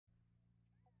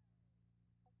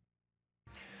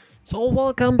So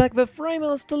welcome back with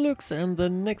raimers deluxe and the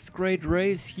next great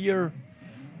race here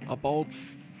about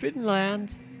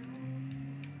Finland.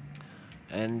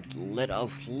 And let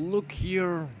us look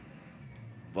here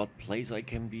what place I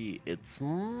can be. It's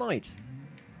night.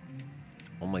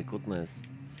 Oh my goodness.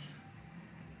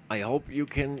 I hope you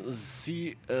can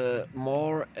see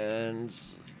more and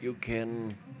you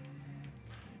can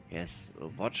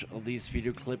watch this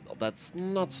video clip that's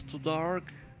not too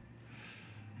dark.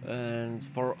 And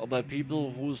for other people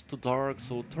who's too dark,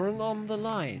 so turn on the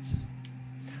light.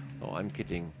 No, I'm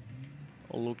kidding.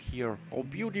 Oh, look here. How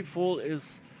beautiful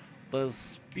is the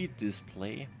speed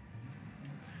display.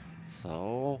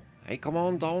 So, hey, come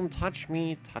on, don't touch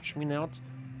me. Touch me not.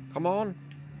 Come on.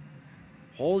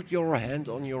 Hold your hand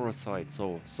on your side.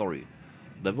 So, sorry.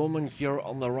 The woman here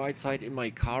on the right side in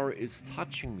my car is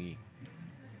touching me.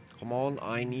 Come on,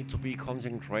 I need to be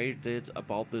concentrated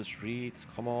about the streets.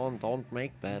 Come on, don't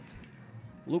make that.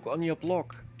 Look on your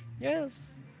block.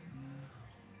 Yes.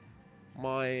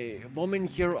 My woman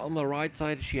here on the right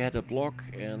side, she had a block,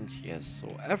 and yes,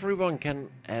 so everyone can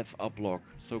have a block.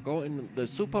 So go in the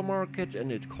supermarket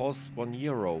and it costs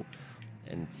 €1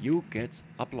 and you get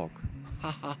a block.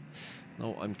 Haha.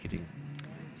 No, I'm kidding.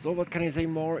 So what can I say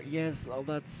more? Yes,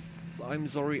 I'm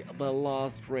sorry, the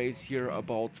last race here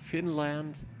about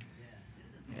Finland.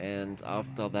 And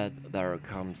after that there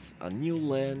comes a new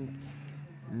land,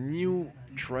 new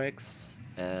tracks,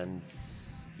 and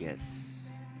yes,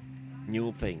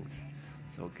 new things.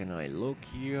 So can I look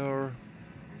here?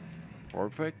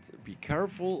 Perfect. Be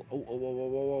careful.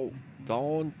 Oh.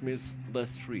 Don't miss the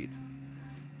street.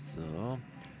 So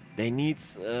they need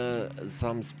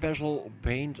some special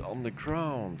paint on the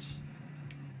ground.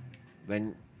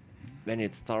 When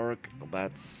it's dark,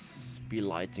 that's be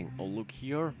lighting. Oh, look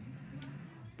here.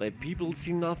 The people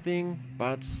see nothing,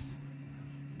 but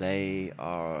they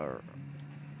are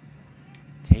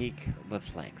take the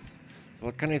flags. So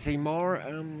what can I say more?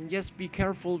 Yes, be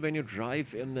careful when you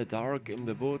drive in the dark in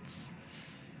the woods.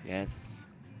 Yes.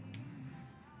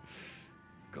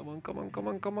 Come on,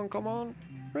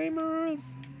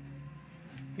 raimers!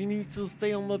 We need to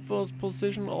stay on the first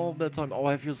position all the time. Oh,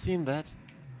 have you seen that?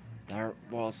 There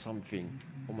was something.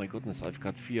 Oh my goodness, I've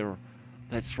got fear.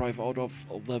 Let's drive out of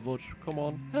the wood. Come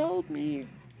on, help me.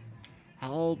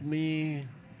 Help me.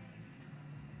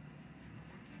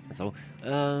 So,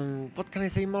 what can I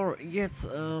say more? Yes,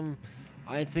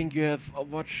 I think you have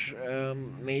watched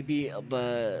maybe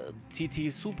the TT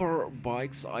Super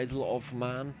Bikes Isle of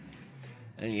Man.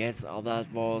 And yes, that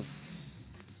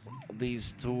was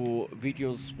these two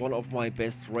videos, one of my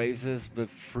best races with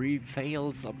 3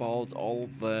 fails about all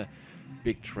the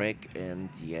big track. And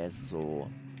yes, so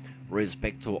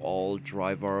respect to all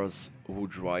drivers who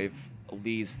drive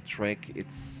this track.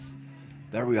 It's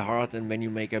very hard, and when you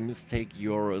make a mistake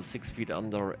you're 6 feet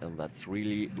under, and that's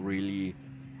really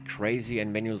crazy.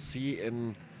 And when you see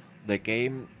in the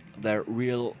game the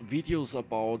real videos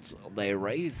about the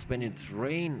race when it's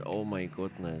rain, oh my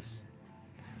goodness.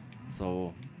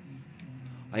 So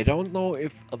I don't know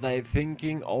if they're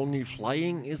thinking only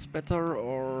flying is better,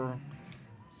 or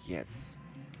yes.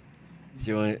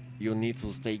 So you need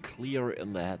to stay clear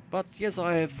in the head. But yes,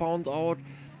 I have found out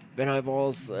when I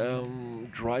was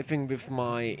driving with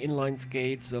my inline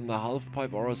skates in the half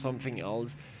pipe or something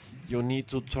else, you need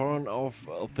to turn off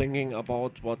thinking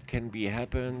about what can be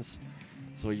happens.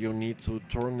 So you need to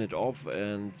turn it off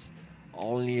and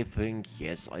only think,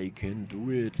 yes, I can do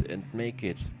it and make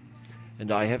it.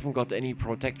 And I haven't got any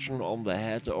protection on the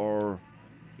head, or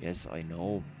yes, I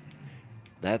know.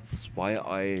 That's why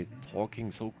I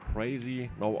talking so crazy.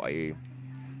 No, I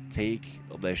take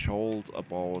the shoulder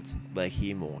about the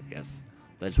hemo. Yes,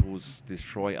 that was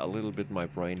destroy a little bit my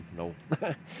brain. No,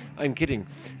 I'm kidding.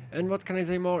 And what can I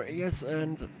say more? Yes,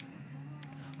 and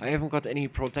I haven't got any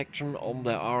protection on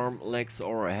the arm, legs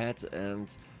or head, and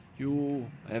you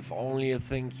have only a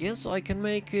think, yes, I can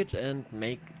make it and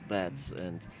make that.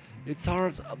 And it's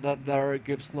hard that there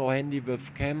gives no handy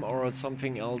with cam or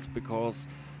something else, because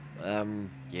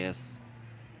yes,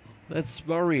 that's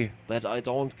worry that I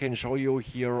don't can show you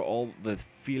here all the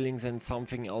feelings and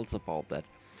something else about that.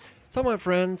 So my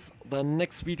friends, the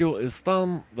next video is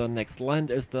done, the next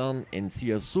land is done, and see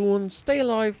you soon. Stay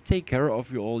alive, take care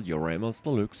of you all, your raimers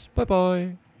deluxe. Bye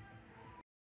bye.